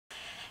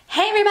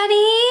Hey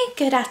everybody,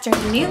 good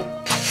afternoon.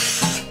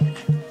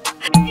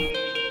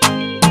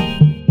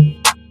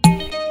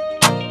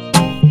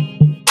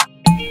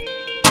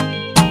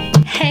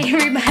 Hey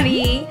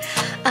everybody,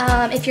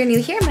 if you're new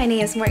here, my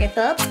name is Morgan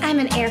Phillips. I'm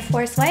an Air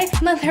Force wife,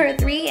 mother of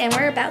 3, and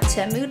we're about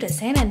to move to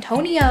San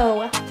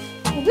Antonio.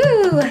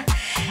 Woo!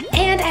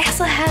 And I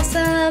also have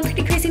some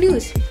pretty crazy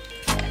news.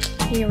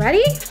 You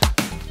ready?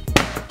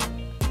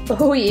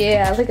 Oh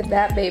yeah, look at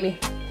that baby.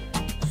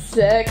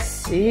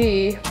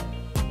 Sexy.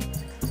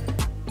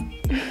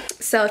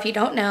 So if you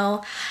don't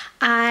know,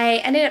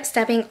 I ended up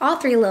stepping all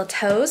 3 little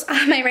toes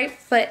on my right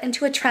foot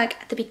into a trunk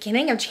at the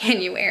beginning of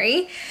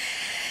January.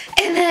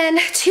 And then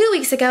 2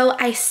 weeks ago,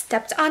 I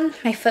stepped on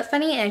my foot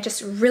funny and it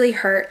just really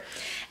hurt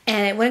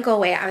and it wouldn't go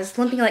away. I was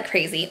limping like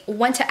crazy.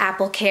 Went to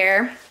Apple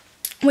Care,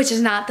 which is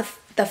not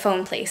the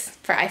phone place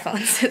for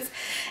iPhones.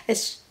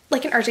 It's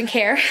like an urgent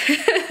care.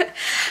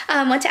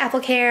 Went to Apple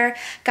Care,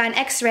 got an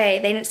x-ray.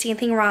 They didn't see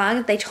anything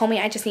wrong. They told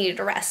me I just needed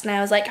to rest. And I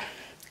was like,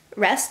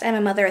 rest? I'm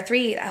a mother of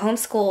 3 that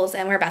homeschools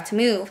and we're about to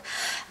move.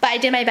 But I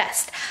did my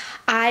best.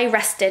 I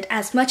rested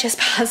as much as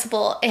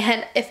possible,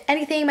 and if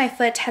anything, my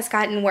foot has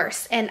gotten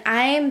worse, and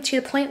I'm to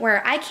the point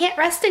where I can't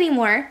rest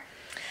anymore.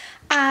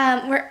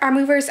 Our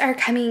movers are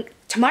coming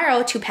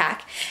tomorrow to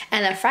pack,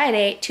 and then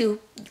Friday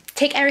to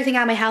take everything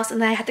out of my house, and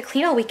then I have to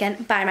clean all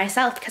weekend by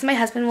myself because my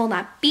husband will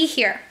not be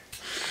here.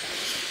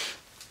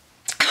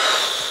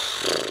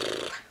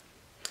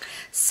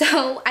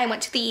 So I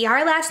went to the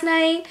ER last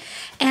night,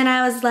 and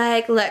I was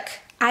like, look,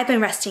 I've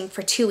been resting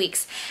for 2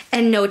 weeks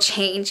and no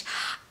change.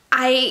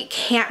 I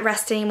can't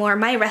rest anymore.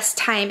 My rest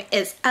time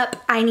is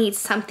up. I need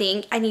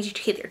something. I need you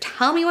to either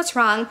tell me what's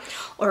wrong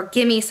or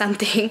give me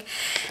something.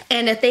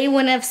 And if they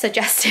wouldn't have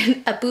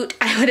suggested a boot,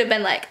 I would have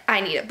been like,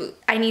 I need a boot.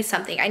 I need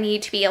something. I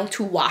need to be able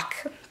to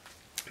walk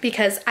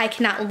because I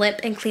cannot limp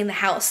and clean the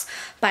house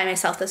by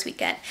myself this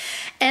weekend.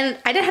 And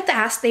I didn't have to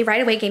ask. They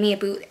right away gave me a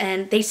boot,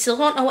 and they still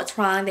don't know what's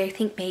wrong. They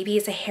think maybe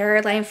it's a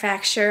hairline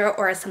fracture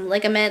or some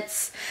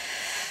ligaments.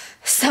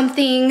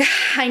 Something.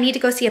 I need to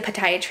go see a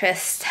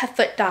podiatrist, a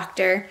foot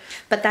doctor,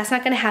 but that's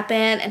not going to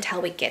happen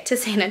until we get to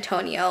San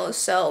Antonio.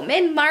 So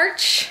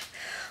mid-March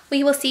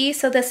we will see.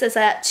 So this is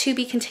a to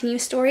be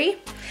continued story.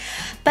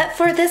 But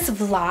for this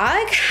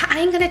vlog,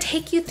 I'm going to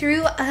take you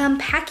through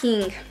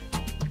packing.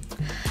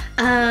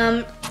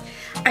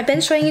 I've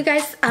been showing you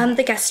guys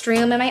the guest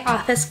room in my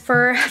office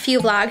for a few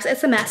vlogs.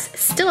 It's a mess,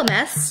 still a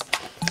mess,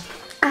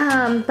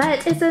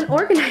 but it's an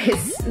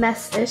organized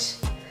mess-ish.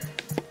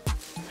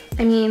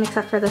 I mean,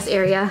 except for this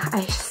area,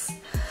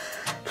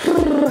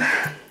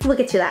 we'll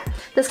get to that.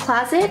 This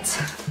closet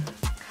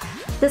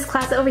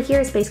over here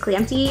is basically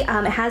empty. It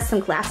has some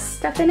glass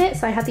stuff in it,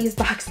 so I have these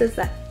boxes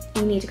that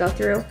we need to go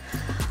through.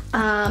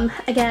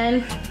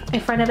 Again, in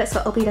front of it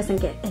so Opie doesn't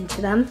get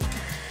into them.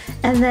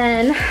 And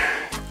then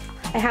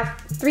I have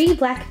 3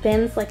 black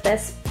bins like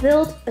this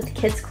filled with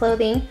kids'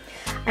 clothing.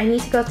 I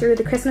need to go through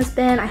the Christmas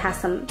bin. I have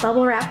some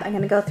bubble wrap I'm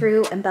gonna go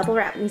through, and bubble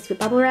wrap needs to be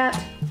bubble wrapped.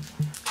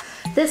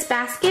 This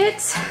basket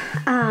is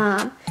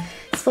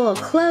full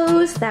of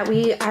clothes that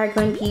we are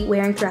going to be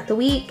wearing throughout the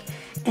week.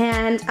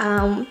 And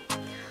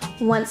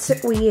once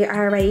we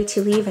are ready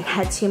to leave and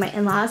head to my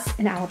in-laws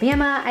in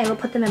Alabama, I will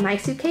put them in my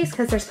suitcase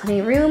because there's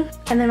plenty of room.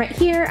 And then right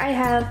here I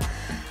have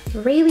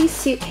Rayleigh's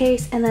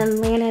suitcase and then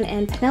Landon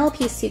and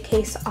Penelope's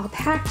suitcase all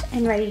packed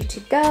and ready to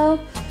go.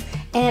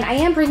 And I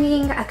am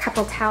bringing a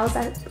couple towels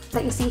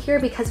that you see here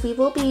because we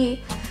will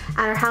be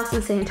at our house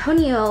in San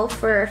Antonio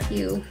for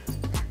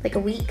like a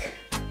week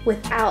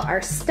without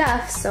our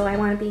stuff, so I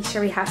want to be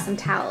sure we have some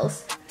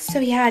towels. So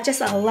yeah, just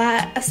a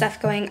lot of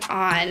stuff going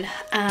on.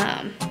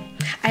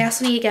 I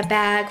also need to get a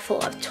bag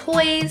full of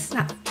toys,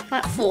 not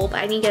full,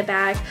 but I need to get a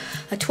bag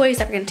of toys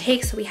that we're going to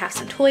take so we have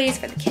some toys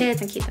for the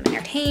kids and keep them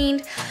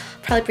entertained.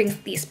 Probably bring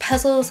these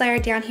puzzles that are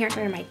down here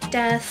under my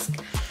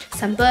desk,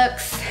 some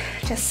books,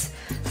 just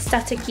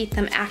stuff to keep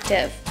them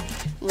active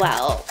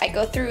while I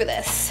go through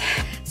this.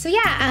 So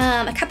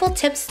yeah, a couple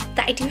tips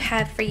that I do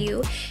have for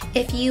you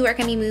if you are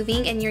going to be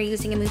moving and you're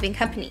using a moving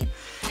company.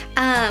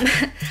 Not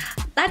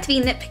to be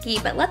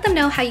nitpicky, but let them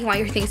know how you want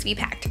your things to be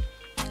packed.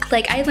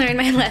 Like I learned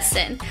my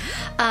lesson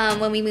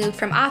when we moved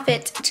from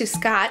Offutt to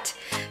Scott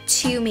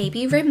to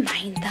maybe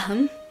remind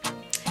them,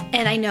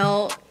 and I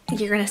know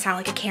you're going to sound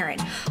like a Karen,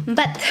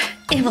 but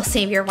it will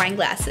save your wine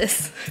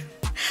glasses.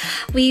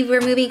 We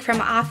were moving from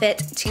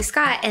Offutt to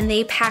Scott and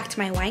they packed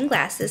my wine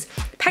glasses,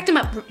 packed them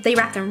up, they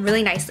wrapped them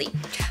really nicely,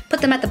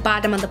 put them at the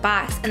bottom of the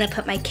box, and then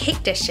put my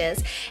cake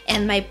dishes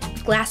and my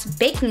glass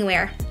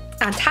bakingware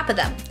on top of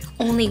them.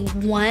 Only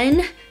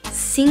 1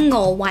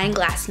 single wine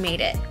glass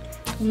made it.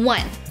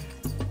 1.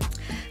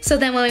 So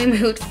then when we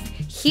moved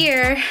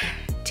here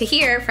to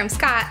here from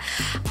Scott,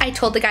 I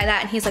told the guy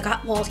that and he's like, oh,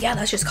 well, yeah,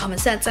 that's just common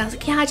sense. And I was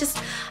like, yeah, I just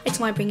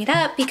want to bring it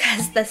up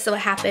because that's what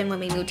happened when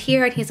we moved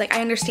here. And he's like,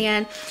 I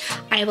understand.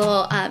 I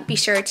will be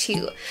sure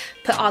to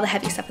put all the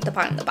heavy stuff at the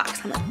bottom of the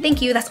box. I'm like,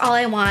 thank you. That's all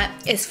I want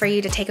is for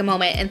you to take a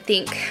moment and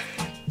think.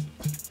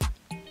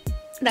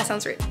 That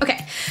sounds rude.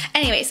 Okay.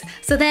 Anyways,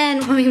 so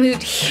then when we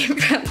moved here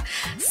from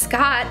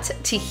Scott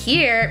to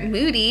here,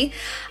 Moody,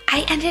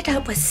 I ended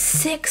up with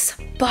 6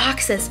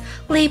 boxes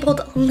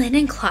labeled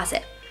linen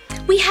closet.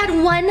 We had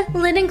 1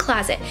 linen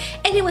closet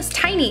and it was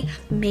tiny.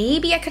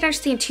 Maybe I could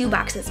understand 2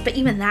 boxes, but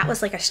even that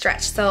was like a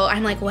stretch. So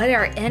I'm like, what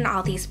are in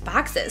all these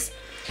boxes?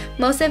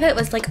 Most of it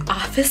was like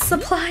office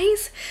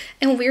supplies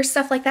and weird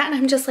stuff like that. And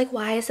I'm just like,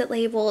 why is it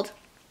labeled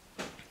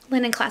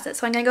linen closet?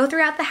 So I'm gonna go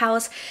throughout the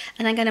house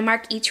and I'm gonna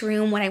mark each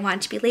room what I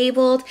want to be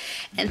labeled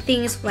and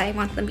things what I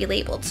want them to be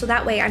labeled. So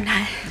that way I'm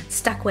not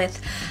stuck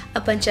with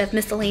a bunch of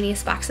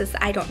miscellaneous boxes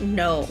that I don't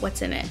know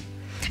what's in it.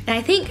 And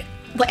I think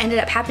what ended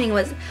up happening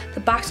was the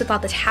box with all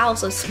the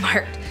towels was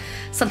marked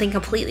something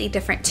completely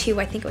different too.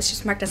 I think it was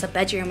just marked as a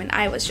bedroom and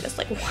I was just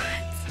like,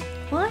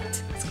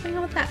 what's going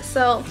on with that?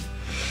 So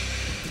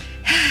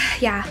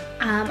yeah,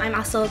 I'm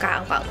also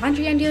got a lot of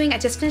laundry I'm doing. I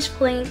just finished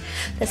pulling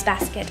this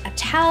basket of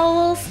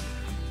towels.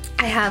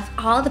 I have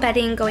all the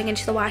bedding going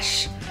into the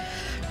wash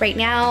right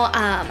now.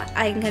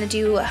 I'm gonna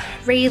do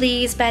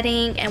Rayleigh's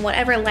bedding and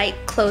whatever light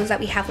clothes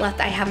that we have left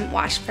that I haven't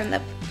washed from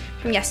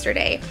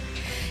yesterday.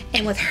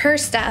 And with her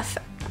stuff,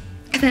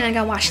 and then I'm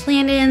gonna wash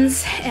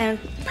Landon's and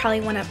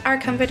probably one of our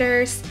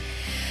comforters.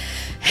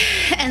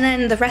 And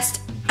then the rest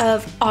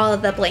of all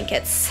of the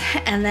blankets.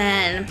 And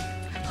then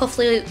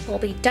hopefully we'll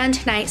be done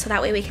tonight so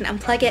that way we can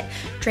unplug it,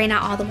 drain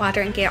out all the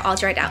water and get it all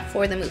dried out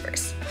for the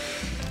movers.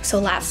 So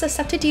lots of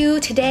stuff to do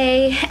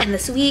today and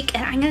this week,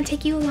 and I'm gonna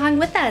take you along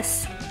with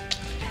us.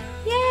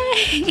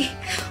 Yay!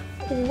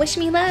 Wish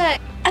me luck.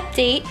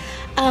 Update,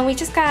 we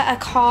just got a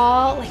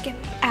call like an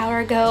hour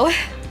ago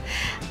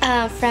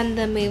from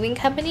the moving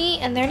company,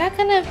 and they're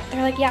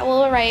like, yeah,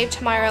 we'll arrive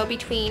tomorrow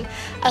between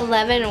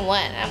 11 and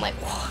 1. And I'm like,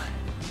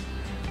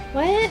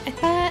 what?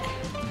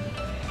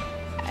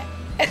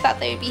 I thought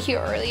they would be here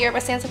earlier,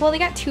 but Sam's like, well, they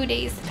got 2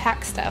 days to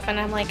pack stuff. And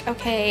I'm like,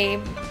 okay,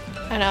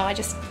 I don't know,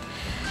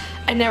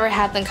 I never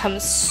had them come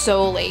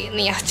so late in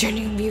the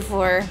afternoon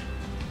before.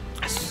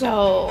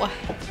 So,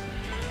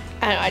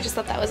 I don't know, I just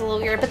thought that was a little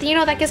weird. But you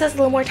know, that gives us a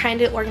little more time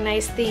to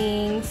organize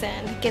things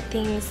and get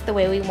things the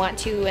way we want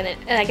to. And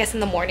I guess in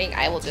the morning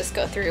I will just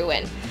go through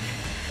and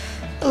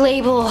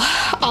label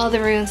all the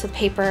rooms with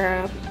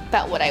paper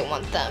about what I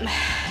want them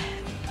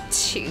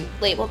to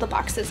label the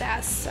boxes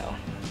as, so.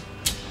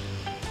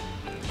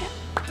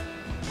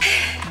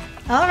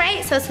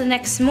 Alright, so it's the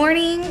next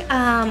morning.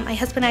 My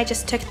husband and I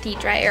just took the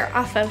dryer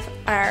off of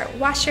our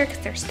washer because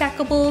they're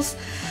stackables.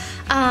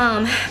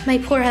 My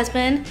poor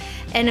husband,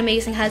 an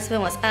amazing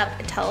husband, was up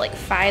until like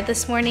 5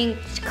 this morning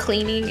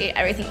cleaning, getting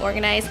everything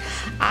organized.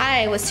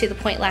 I was to the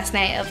point last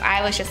night of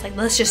I was just like,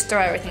 let's just throw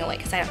everything away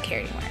because I don't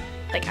care anymore.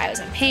 Like, I was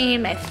in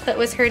pain, my foot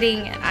was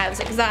hurting, and I was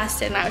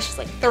exhausted, and I was just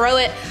like, throw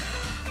it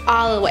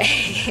all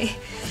away.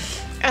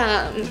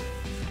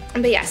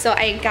 But yeah, so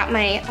I got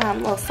my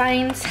little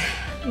signs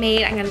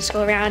made. I'm gonna just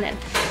go around and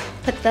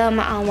put them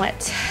on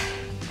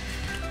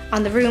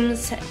the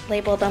rooms,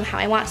 label them how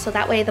I want, so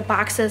that way the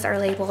boxes are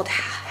labeled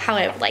how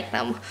I would like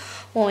them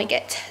when we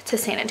get to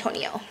San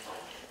Antonio.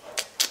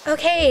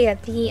 Okay,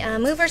 the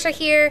movers are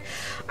here.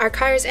 Our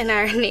car's in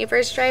our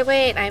neighbor's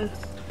driveway and I'm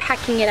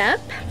packing it up.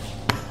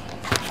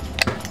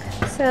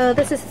 So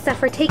this is the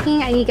stuff we're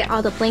taking. I need to get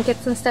all the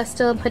blankets and stuff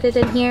still and put it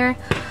in here,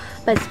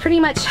 but it's pretty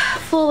much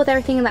full with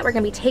everything that we're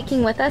gonna be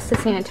taking with us to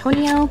San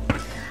Antonio.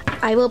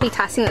 I will be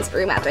tossing this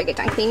broom after I get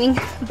done cleaning,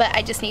 but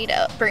I just need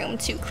a broom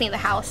to clean the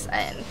house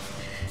and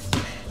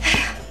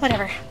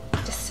whatever.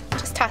 Just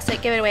toss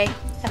it, give it away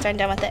after I'm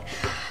done with it.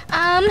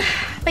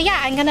 But yeah,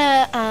 I'm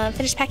gonna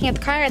finish packing up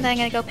the car and then I'm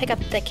gonna go pick up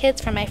the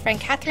kids from my friend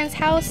Catherine's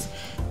house,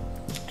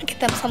 get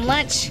them some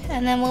lunch,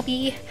 and then we'll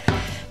be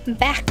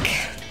back.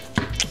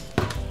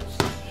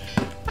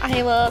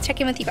 I will check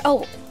in with you.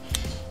 Oh,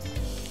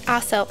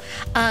 also,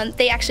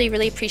 they actually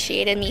really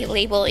appreciated me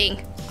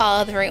labeling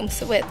all the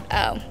rooms with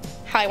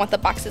how I want the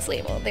boxes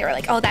labeled. They were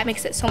like, oh, that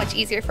makes it so much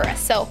easier for us.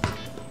 So,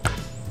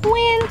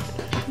 win.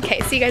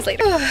 Okay, see you guys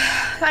later.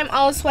 I'm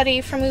all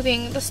sweaty from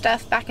moving the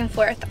stuff back and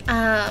forth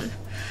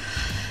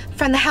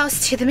from the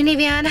house to the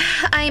minivan.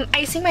 I'm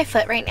icing my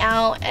foot right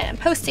now and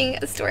posting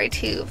a story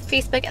to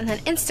Facebook and then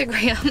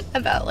Instagram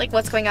about like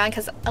what's going on,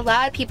 because a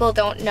lot of people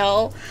don't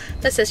know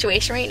the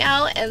situation right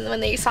now, and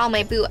when they saw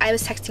my boot, I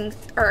was texting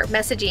or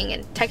messaging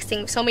and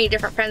texting so many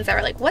different friends that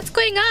were like, what's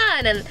going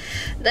on? And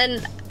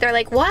then they're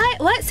like,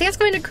 what? Sam's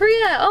going to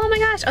Korea? Oh my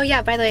gosh. Oh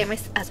yeah, by the way, my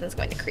husband's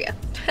going to Korea.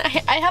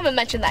 I haven't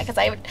mentioned that because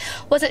I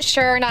wasn't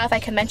sure not if I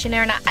could mention it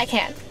or not. I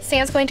can.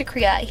 Sam's going to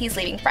Korea. He's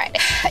leaving Friday.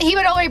 He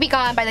would already be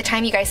gone by the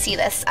time you guys see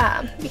this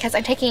because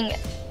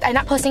I'm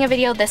not posting a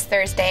video this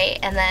Thursday,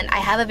 and then I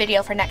have a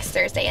video for next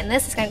Thursday, and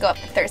this is going to go up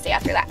the Thursday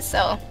after that.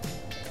 So,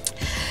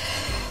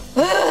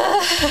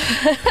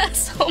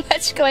 so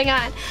much going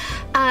on.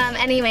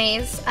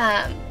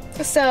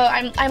 So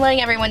I'm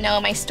letting everyone know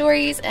my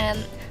stories,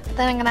 and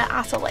then I'm gonna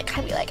also like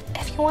kind of be like,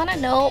 if you want to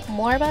know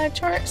more about a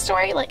short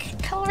story,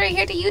 like come over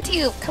here to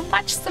YouTube, come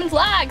watch some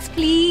vlogs,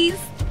 please.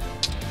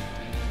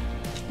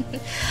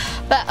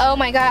 But oh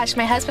my gosh,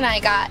 my husband and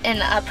I got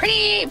in a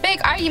pretty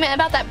big argument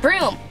about that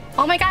broom.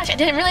 Oh my gosh, I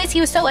didn't realize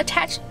he was so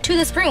attached to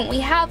this broom. We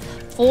have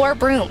 4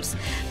 brooms.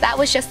 that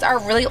was just our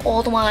really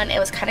old one. It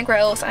was kind of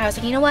gross, and I was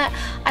like, you know what?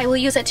 I will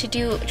use it to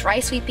do dry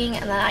sweeping,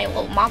 and then I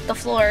will mop the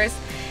floors,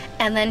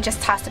 and then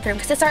just toss the broom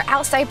because it's our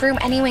outside broom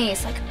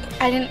anyways. Like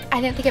I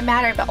didn't think it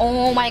mattered, but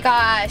oh my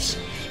gosh,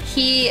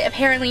 he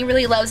apparently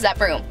really loves that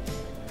broom.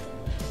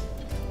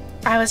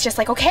 I was just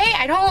like, okay,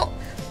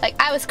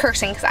 I was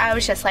cursing because I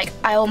was just like,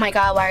 oh my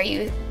god, why are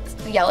you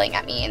yelling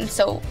at me and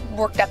so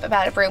worked up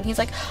about a broom? He's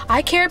like,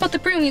 I care about the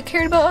broom, you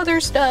cared about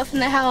other stuff in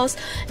the house,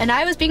 and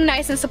I was being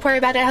nice and supportive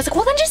about it. I was like,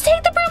 well then just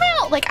take the broom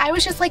out. Like I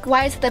was just like,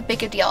 why is it that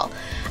big a deal?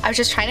 I was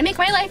just trying to make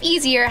my life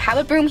easier, have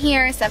a broom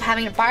here instead of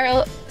having to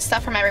borrow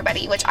stuff from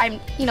everybody, which I'm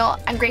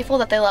grateful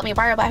that they let me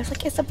borrow, but I was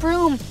like, it's a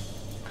broom.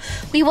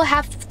 We will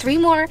have 3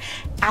 more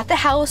at the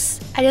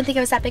house. I didn't think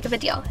it was that big of a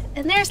deal.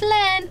 And there's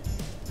Len.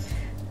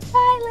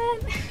 Bye, Len.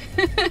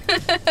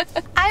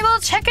 I will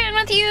check in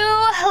with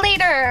you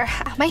later.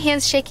 My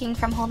hand's shaking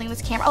from holding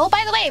this camera. Oh,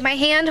 by the way, my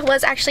hand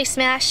was actually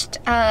smashed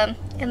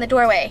in the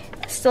doorway.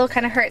 Still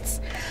kind of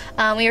hurts.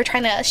 We were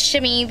trying to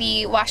shimmy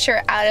the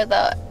washer out of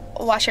the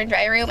washer and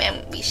dry room,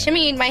 and we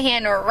shimmied my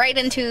hand right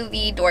into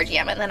the door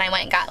jamb, and then I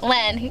went and got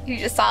Len, who you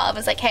just saw. I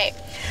was like, hey,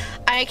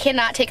 I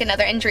cannot take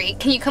another injury.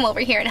 Can you come over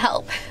here and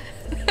help?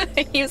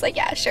 He was like,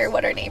 yeah, sure,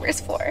 what are neighbors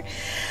for?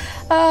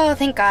 Oh,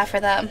 thank God for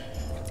them.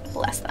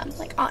 Bless them.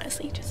 Like,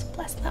 honestly, just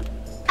bless them.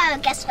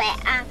 Guess what?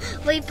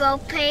 We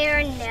both paint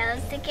our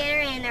nails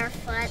together and our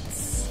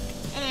foots.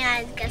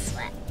 And guess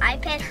what? I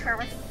paint her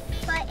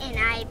foot and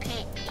I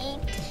paint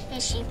ink,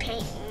 and she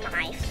paint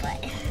my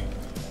foot.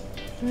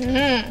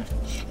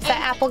 Is that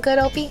apple good,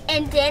 Opie?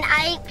 And then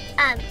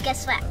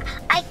guess what?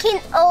 I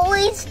can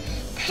always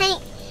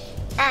paint,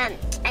 I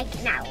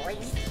can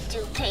always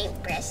do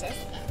paint brushes.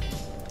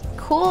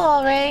 Cool,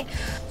 alright.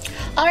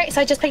 Alright,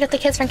 so I just picked up the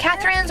kids from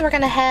Catherine's. We're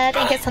gonna head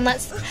and get some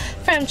lunch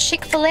from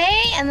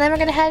Chick-fil-A, and then we're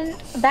gonna head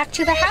back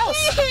to the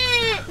house.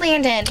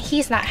 Landon,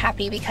 he's not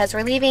happy because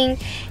we're leaving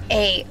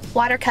a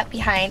water cup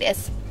behind.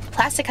 It's a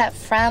plastic cup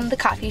from the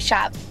coffee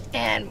shop,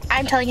 and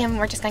I'm telling him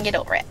we're just gonna get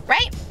over it,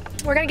 right?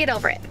 We're gonna get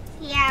over it.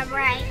 Yeah,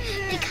 right.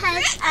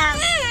 Because,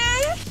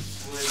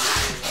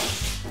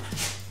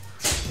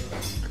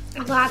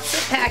 lots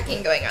of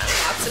packing going on,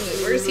 lots of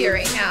movers here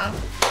right now.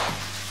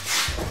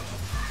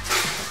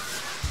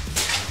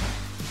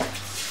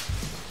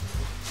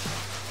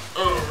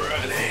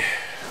 Alrighty.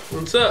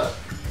 What's up?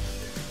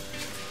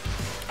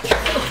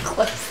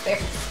 Close there,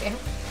 Sam.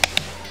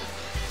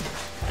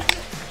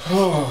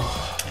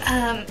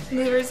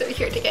 Movers over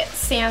here to get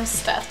Sam's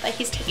stuff that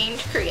he's taking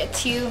to Korea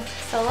too.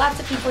 So lots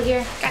of people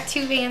here. Got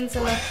 2 vans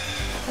in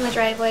the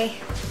driveway.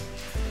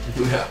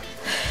 Yeah.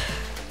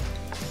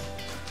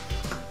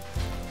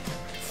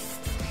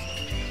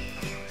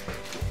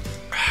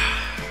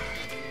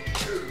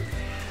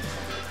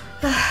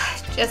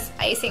 Just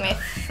icing my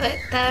foot.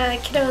 The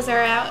kiddos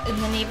are out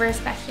and the neighbors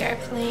back here are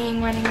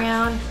playing, running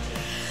around,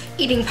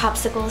 eating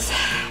popsicles.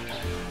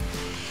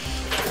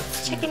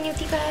 Check in with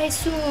you guys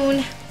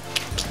soon.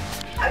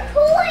 our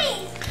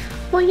toys!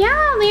 Well,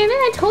 yeah, Landon,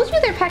 I told you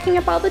they're packing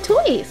up all the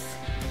toys.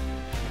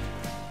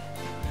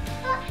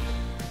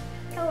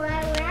 The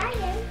red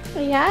wagon.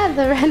 Yeah,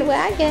 the red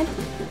wagon.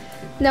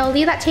 No,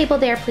 leave that table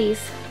there, please.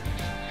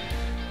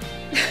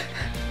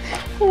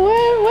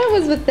 What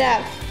was with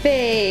that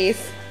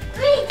face?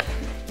 Wait,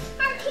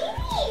 our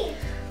TV!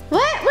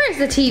 What? Where's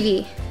the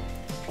TV?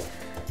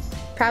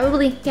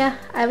 Probably, yeah,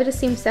 I would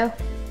assume so.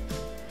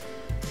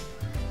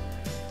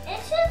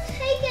 It's just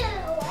taking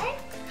it away.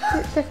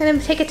 They're gonna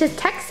take it to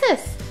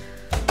Texas.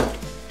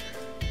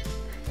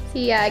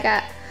 See, yeah, I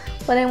got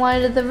what I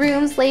wanted of the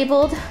rooms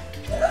labeled.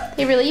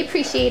 They really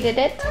appreciated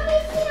it.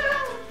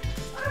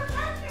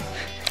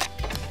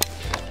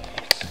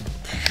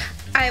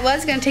 I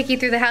was gonna take you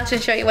through the house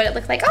and show you what it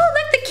looked like. Oh,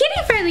 look, the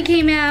kitty finally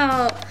came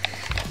out.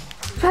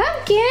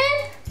 Pumpkin,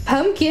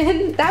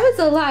 Pumpkin, that was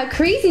a lot of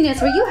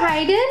craziness. Were you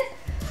hiding?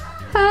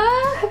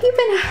 Huh? Have you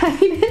been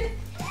hiding?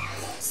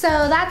 So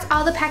that's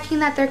all the packing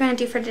that they're gonna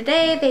do for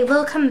today. They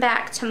will come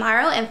back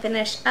tomorrow and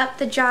finish up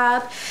the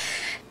job.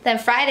 Then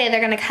Friday they're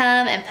gonna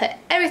come and put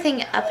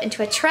everything up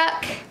into a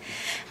truck,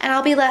 and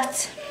I'll be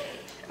left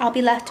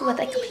with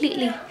a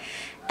completely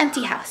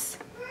empty house.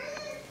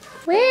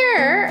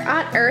 Where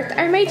on earth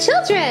are my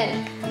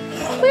children?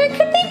 Where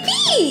could they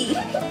be?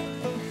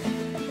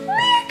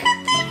 Where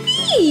could they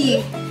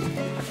be?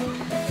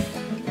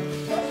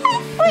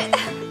 What?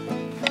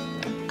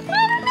 I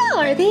don't know.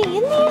 Are they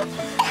in there?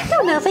 I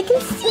don't know if I can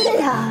see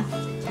them.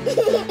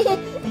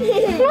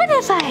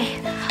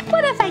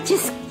 What if I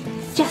just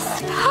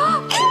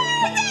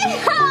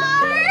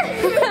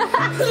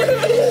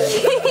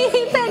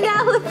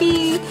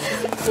Penelope.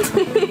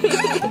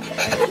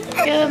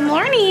 Good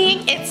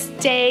morning. It's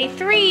day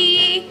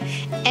 3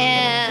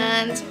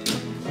 and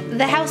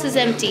the house is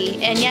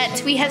empty, and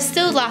yet we have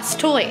still lost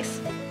toys.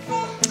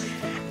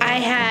 I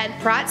had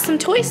brought some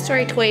Toy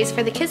Story toys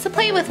for the kids to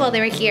play with while they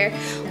were here.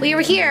 We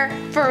were here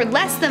for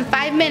less than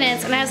 5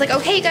 minutes, and I was like,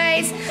 okay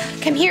guys,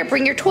 come here,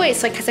 bring your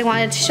toys, because I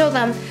wanted to show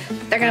them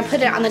that they're gonna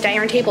put it on the dining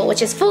room table,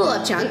 which is full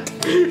of junk.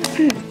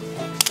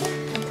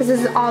 Because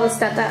this is all the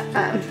stuff that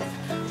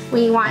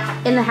we want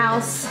in the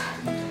house.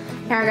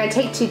 Now we're gonna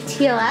take to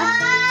Tila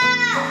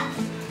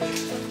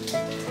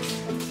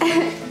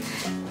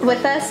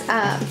with us.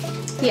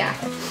 Yeah.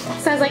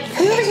 So I was like,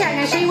 come over here, I'm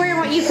gonna show you where I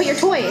want you to put your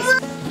toys.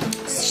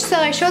 So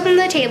I showed them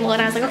the table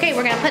and I was like, okay,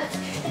 we're gonna put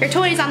your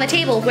toys on the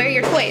table. Where are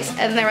your toys?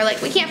 And they were like,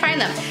 we can't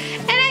find them.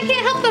 And I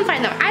can't help them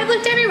find them. I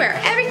looked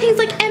everywhere. Everything's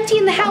like empty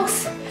in the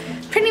house,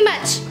 pretty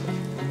much.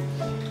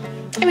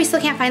 And we still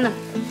can't find them.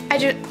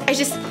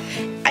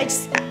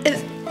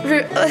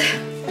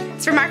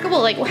 It's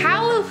remarkable. Like,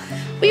 how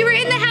we were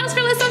in the house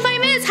for less than 5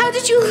 minutes. How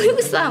did you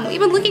lose them? We've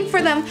been looking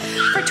for them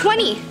for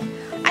 20.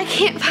 I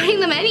can't find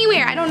them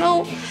anywhere. I don't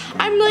know.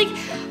 I'm like,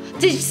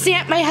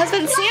 my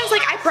husband Sam's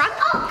like, I brought.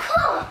 Oh,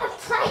 cool, a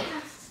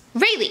playhouse.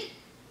 Rayleigh,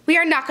 we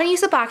are not gonna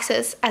use the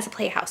boxes as a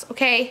playhouse,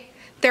 okay?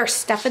 There's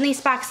stuff in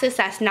these boxes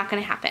that's not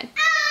gonna happen.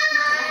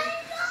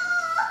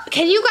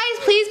 Can you guys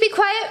please be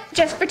quiet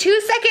just for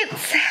 2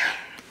 seconds?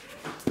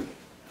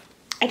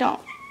 I don't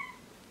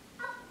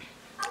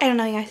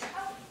know, you guys.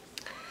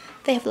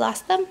 They have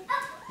lost them.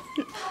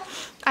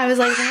 I was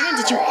like, Lana,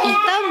 did you eat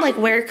them? Like,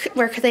 where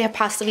could they have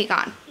possibly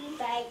gone?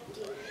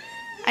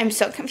 I'm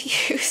so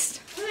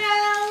confused.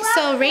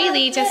 So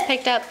Rayleigh just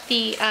picked up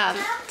the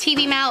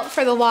TV mount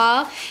for the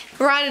wall,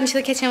 brought it into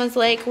the kitchen and was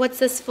like, what's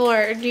this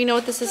for? Do you know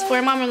what this is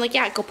for, Mom? I'm like,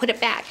 yeah, go put it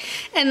back.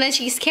 And then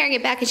she's carrying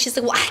it back and she's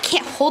like, well, I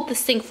can't hold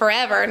this thing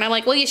forever. And I'm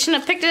like, well, you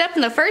shouldn't have picked it up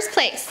in the first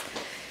place.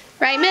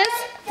 Right, miss?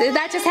 Did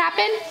that just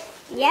happen?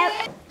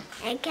 Yep.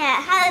 I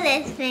can't hold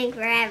this thing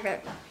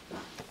forever.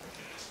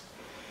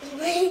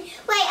 Wait,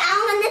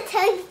 I want to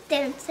tell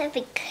you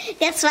something.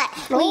 Guess what?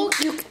 Oh,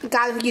 you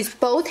gotta use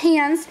both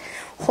hands.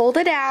 Hold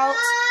it out.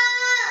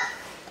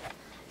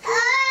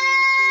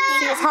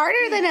 See, it's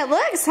harder than it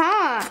looks,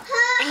 huh?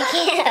 I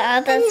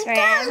can't hold this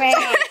forever.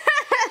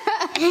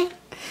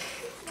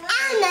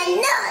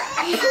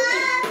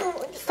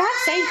 Stop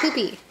saying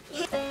poopy.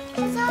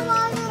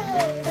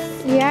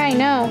 Yeah, I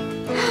know.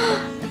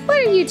 What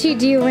are you two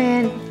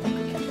doing?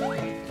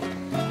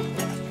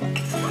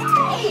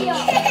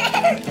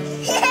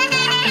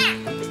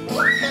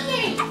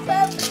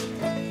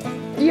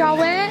 Y'all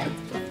wet?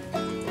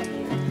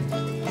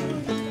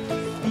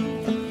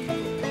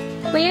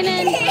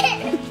 Landon.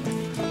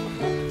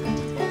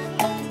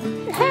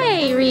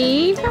 Hey,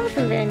 Reed. That was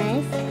very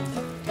nice.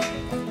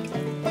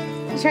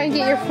 You trying to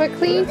get your foot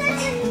clean?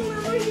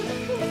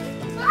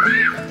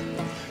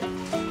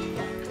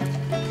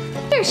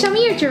 Here, show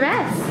me your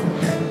dress.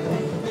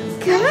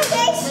 Come on.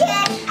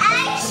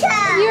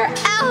 Your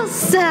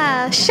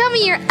Elsa. Show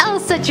me your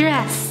Elsa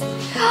dress.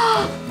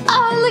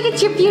 Oh, look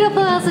at your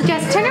beautiful Elsa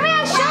dress. Turn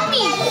around. Show me.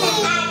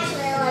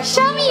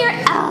 Show me your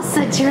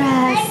Elsa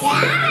dress.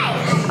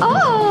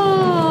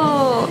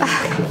 Oh.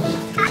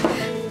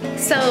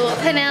 So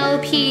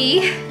Penelope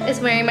is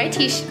wearing my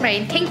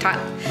tank top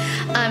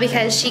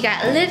because she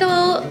got a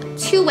little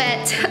too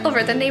wet over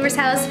at the neighbor's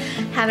house,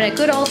 having a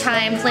good old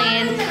time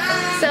playing.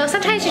 So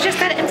sometimes you just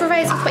gotta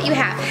improvise with what you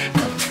have.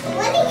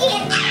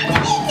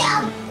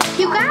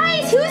 You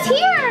guys, who's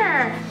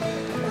here?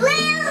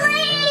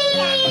 Lily!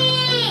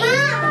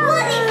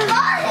 Mom, he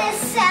caught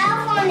himself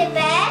on the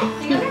bed.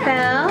 He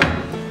fell.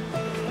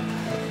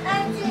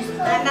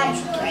 I'm not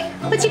great.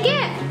 What'd you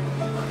get?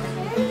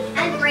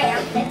 I'm great on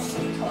this.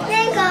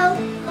 There you go.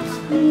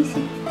 Let me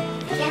see.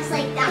 Just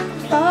like that.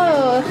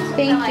 Oh,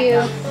 thank you.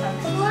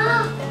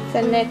 Wow. It's a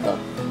nickel.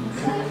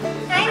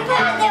 I put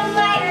it in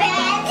my bed.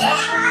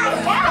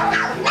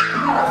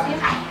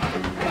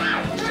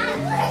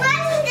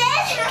 What's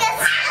this? Because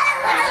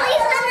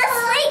Lily's gonna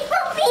sleep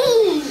with me.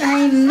 I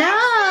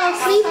know,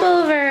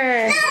 sleepover.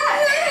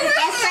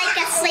 It's like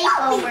a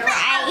sleepover,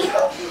 right?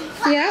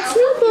 Yeah,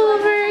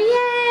 sleepover,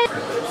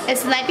 yay!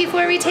 It's the night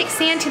before we take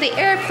Sam to the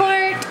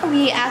airport.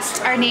 We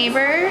asked our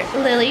neighbor,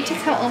 Lily, to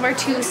come over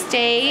to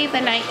stay the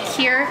night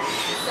here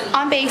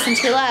on base in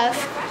Tula.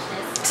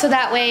 So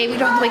that way we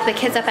don't have to wake the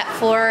kids up at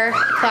 4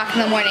 o'clock in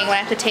the morning when I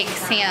have to take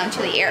Sam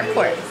to the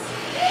airport.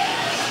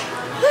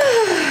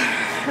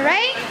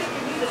 Right?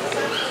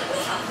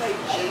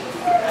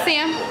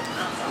 Sam?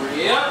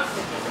 Yep.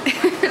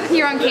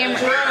 You're on camera.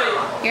 That's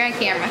right. You're on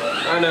camera.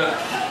 I know.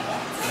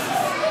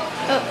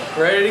 Oh,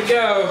 Ready to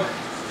go.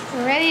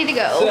 ready to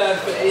go. Sad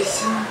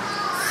face.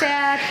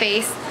 Sad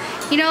face.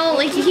 You know,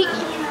 like he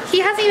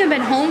hasn't even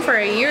been home for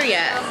a year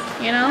yet,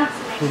 you know?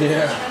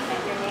 Yeah.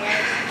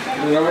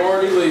 And I'm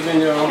already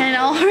leaving, y'all. And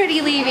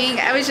already leaving.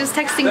 I was just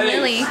texting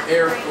Lily.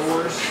 Air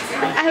Force.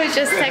 I was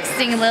just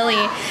texting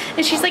Lily.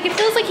 And she's like, it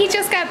feels like he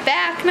just got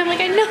back. And I'm like,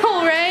 I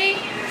know, right?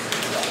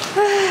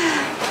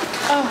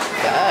 Oh,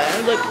 God.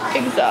 I look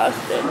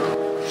exhausted.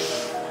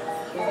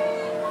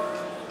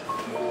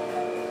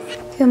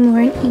 Good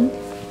morning.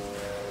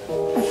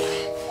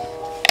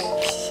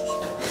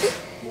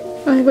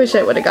 I wish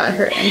I would have got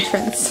her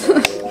entrance. Did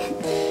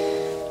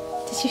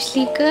you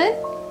sleep good?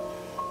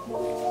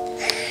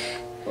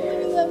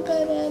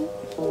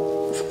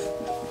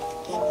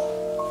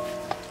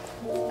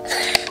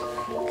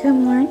 Good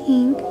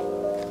morning.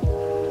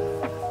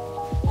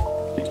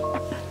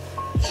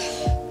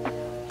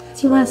 Do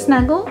you want to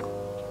snuggle?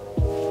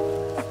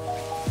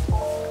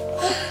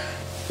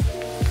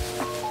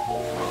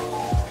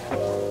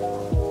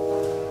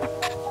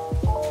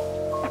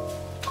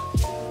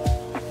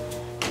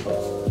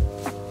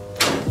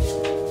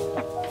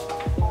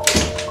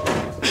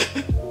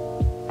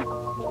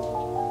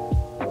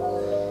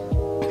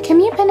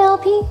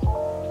 puppy?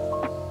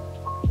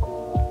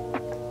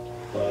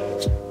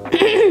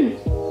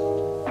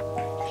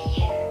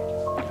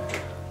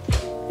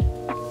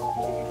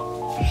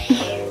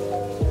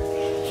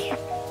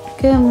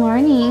 Good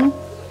morning.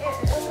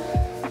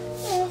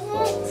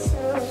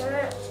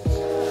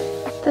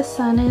 The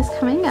sun is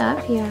coming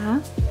up, yeah.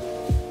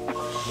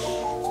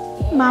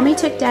 Mommy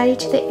took Daddy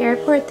to the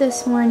airport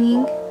this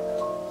morning.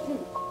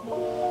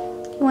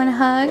 You want a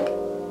hug?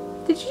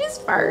 Did you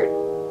just fart?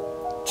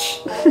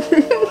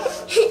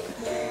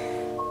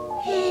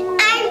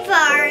 I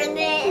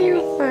farted.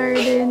 You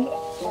farted.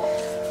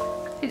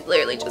 I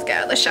literally just got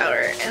out of the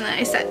shower and then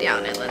I sat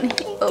down and then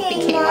Opie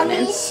came on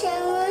in.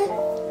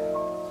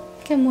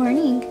 Good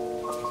morning.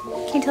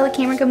 Can you tell the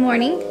camera good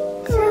morning?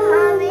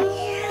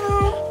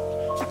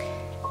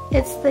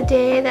 It's the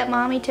day that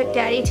Mommy took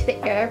Daddy to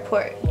the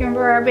airport. You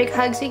remember our big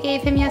hugs we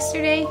gave him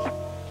yesterday?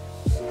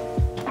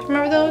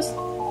 Remember those?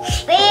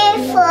 We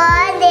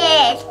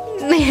farted.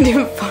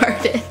 Landon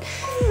farted.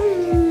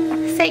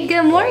 Say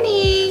good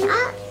morning.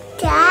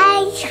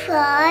 Daddy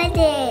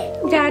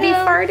farted. Daddy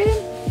farted?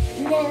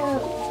 No.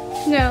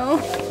 No.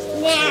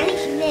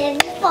 Daddy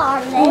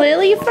farted.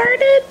 Lily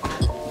farted?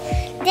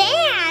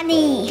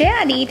 Daddy.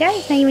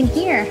 Daddy's not even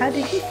here. How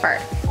did he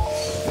fart?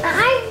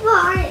 I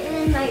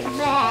farted in my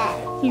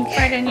bed. You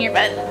farted in your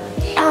bed.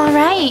 All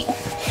right.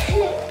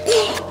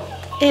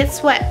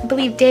 It's what, I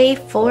believe day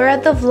 4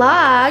 of the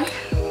vlog.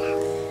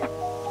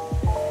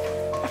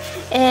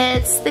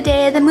 It's the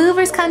day the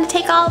movers come to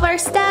take all of our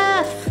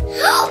stuff.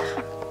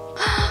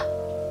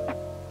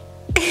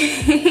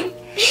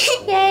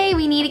 Yay,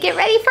 we need to get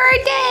ready for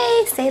our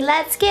day. Say,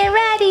 let's get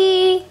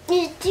ready.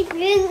 Let's get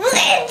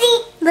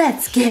ready.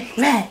 Let's get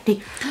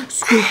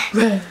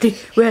ready,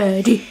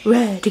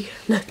 ready.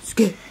 Let's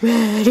get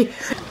ready.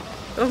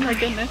 Oh my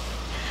goodness.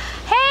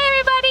 Hey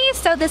everybody,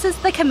 so this is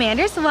the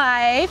commander's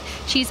wife.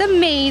 She's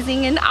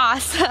amazing and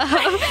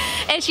awesome.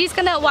 And she's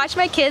gonna watch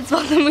my kids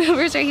while the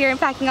movers are here and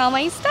packing all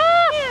my stuff.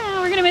 Yeah,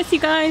 we're gonna miss you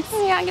guys.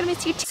 Yeah, I'm gonna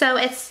miss you too. So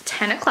it's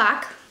 10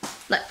 o'clock.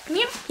 Look, come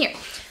here.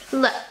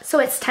 Look, so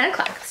it's 10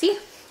 o'clock, see?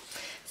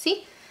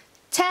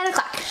 10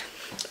 o'clock.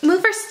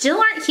 Movers still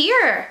aren't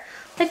here.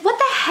 Like, what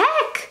the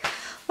heck?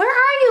 Where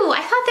are you?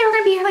 I thought they were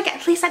gonna be here like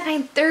at least at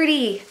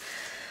 9:30.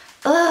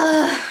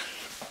 Ugh.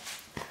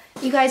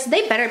 You guys,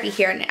 they better be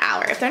here in an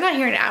hour. If they're not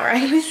here in an hour, I'm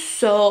gonna be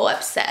so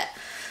upset.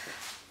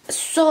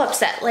 So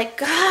upset. Like,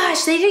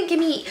 gosh, they didn't give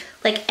me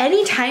like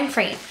any time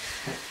frame.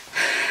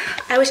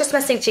 I was just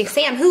messaging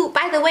Sam, who,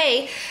 by the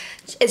way,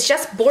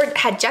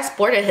 had just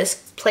boarded his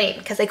plane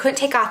because they couldn't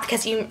take off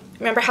because you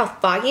remember how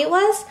foggy it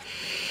was?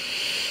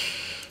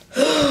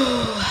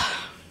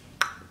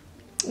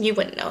 You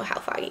wouldn't know how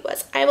foggy it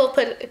was. I will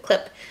put a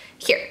clip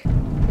here.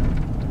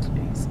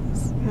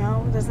 Jesus.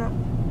 No, it doesn't.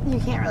 You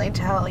can't really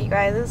tell, you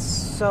guys. It's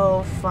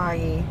so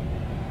foggy.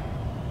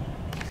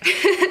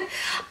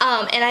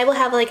 And I will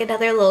have like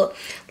another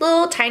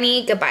little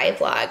tiny goodbye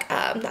vlog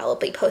that will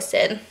be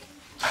posted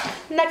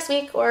next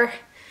week, or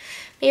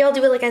maybe I'll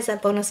do it like as a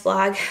bonus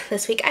vlog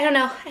this week. I don't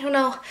know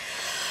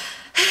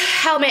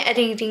how my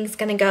editing's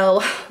gonna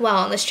go while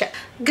on this trip.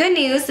 Good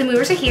news, the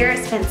movers are here.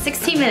 It's been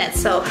 16 minutes,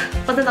 so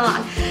wasn't that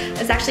long. I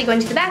was actually going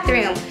to the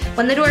bathroom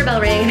when the doorbell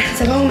rang. I was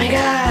like, oh my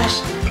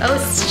gosh. Oh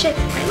shit,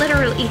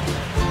 literally.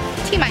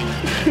 TMI.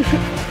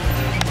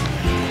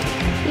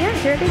 Yeah,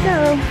 here they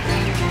go.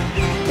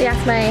 They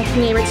asked my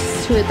neighbors to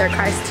smooth their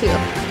cars too.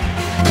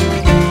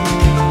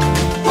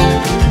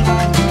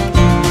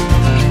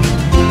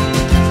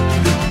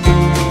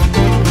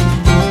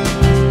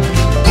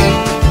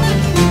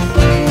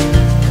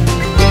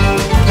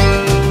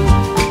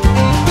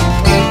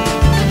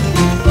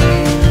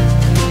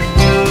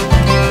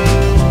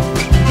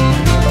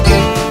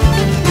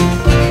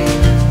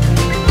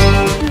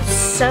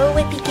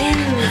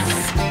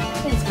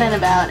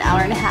 About an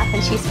hour and a half,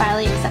 and she's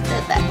finally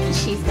accepted that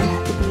she's gonna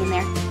have to be in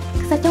there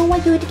because I don't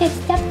want you to get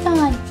stepped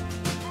on.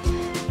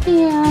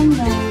 Yeah, I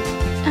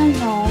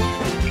know.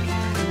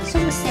 So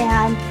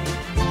sad.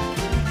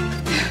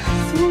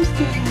 So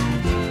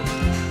sad.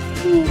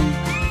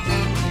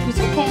 Yeah. It's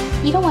okay.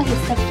 You don't want to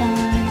get stepped on.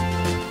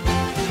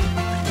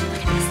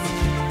 Look at this.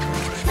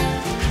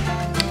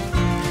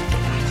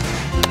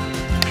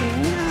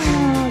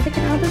 Wow, look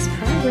at all this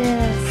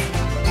progress.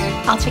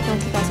 I'll check in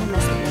with you guys in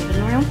this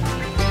living room.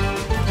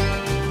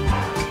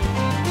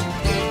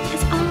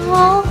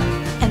 All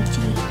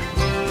empty.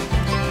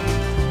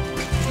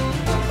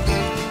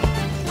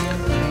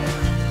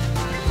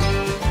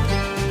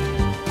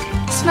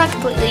 It's not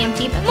completely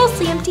empty, but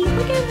mostly empty.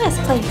 Look at this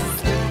place.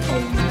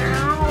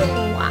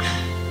 Wow.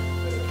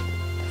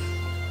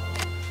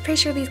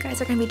 Pretty sure these guys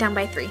are gonna be done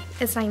by 3.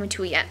 It's not even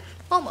 2 yet.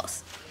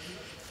 Almost.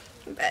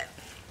 But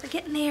we're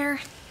getting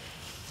there.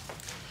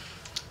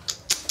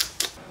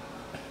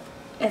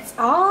 It's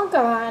all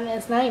gone.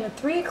 It's not even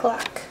 3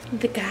 o'clock.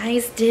 The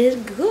guys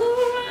did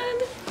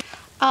good.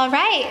 All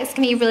right, it's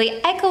gonna be really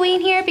echoey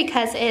in here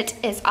because it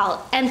is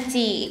all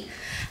empty.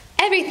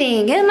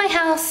 Everything in my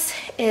house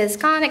is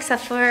gone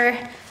except for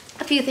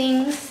a few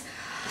things,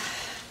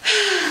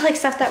 like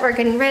stuff that we're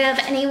getting rid of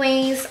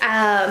anyways.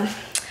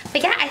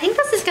 But yeah, I think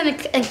this is gonna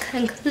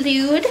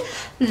conclude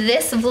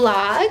this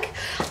vlog.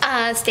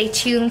 Stay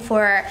tuned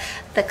for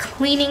the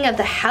cleaning of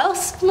the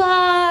house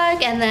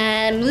vlog, and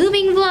then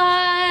moving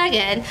vlog,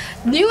 and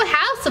new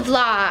house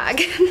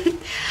vlog.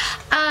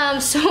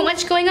 So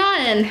much going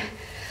on, and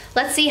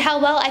let's see how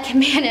well I can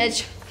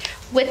manage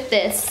with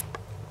this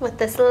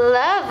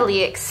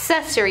lovely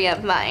accessory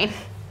of mine.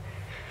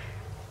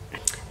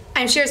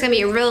 I'm sure it's gonna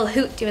be a real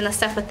hoot doing the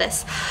stuff with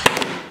this.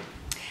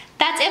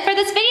 That's it for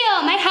this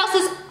video. My house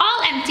is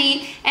all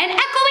empty and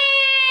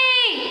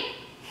echoey.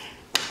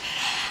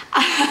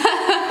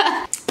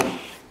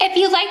 If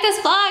you like this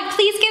vlog,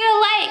 please give it a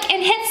like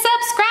and hit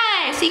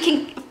subscribe so you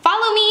can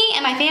follow me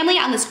and my family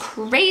on this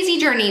crazy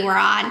journey we're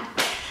on.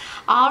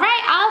 All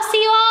right, I'll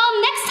see you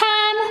all next time.